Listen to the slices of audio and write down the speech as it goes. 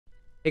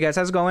Hey guys,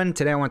 how's it going?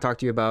 Today I want to talk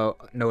to you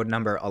about node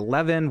number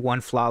 11, one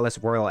flawless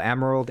royal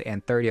emerald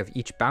and 30 of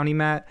each bounty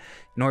mat.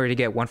 In order to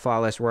get one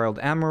flawless royal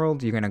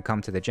emerald, you're going to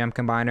come to the gem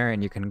combiner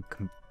and you can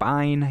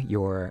combine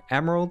your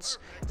emeralds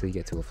until you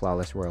get to a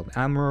flawless royal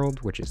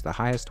emerald, which is the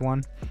highest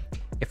one.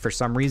 If for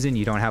some reason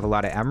you don't have a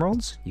lot of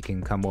emeralds, you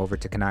can come over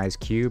to Kanai's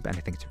cube, and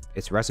I think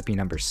it's recipe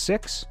number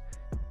 6.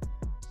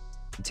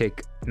 You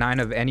take 9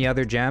 of any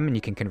other gem and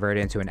you can convert it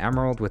into an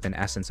emerald with an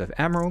essence of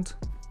emerald.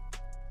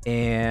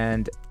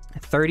 And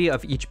 30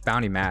 of each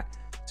bounty mat.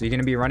 So you're going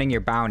to be running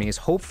your bounties.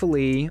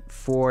 Hopefully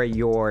for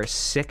your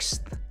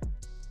 6th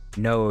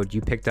node,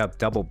 you picked up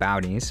double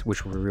bounties,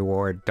 which will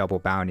reward double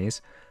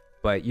bounties.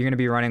 But you're going to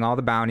be running all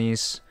the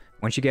bounties.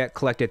 Once you get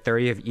collected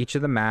 30 of each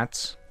of the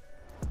mats,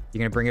 you're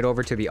going to bring it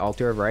over to the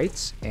altar of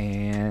rites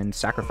and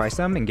sacrifice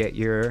them and get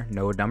your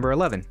node number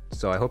 11.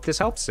 So I hope this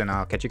helps, and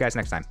I'll catch you guys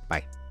next time.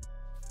 Bye.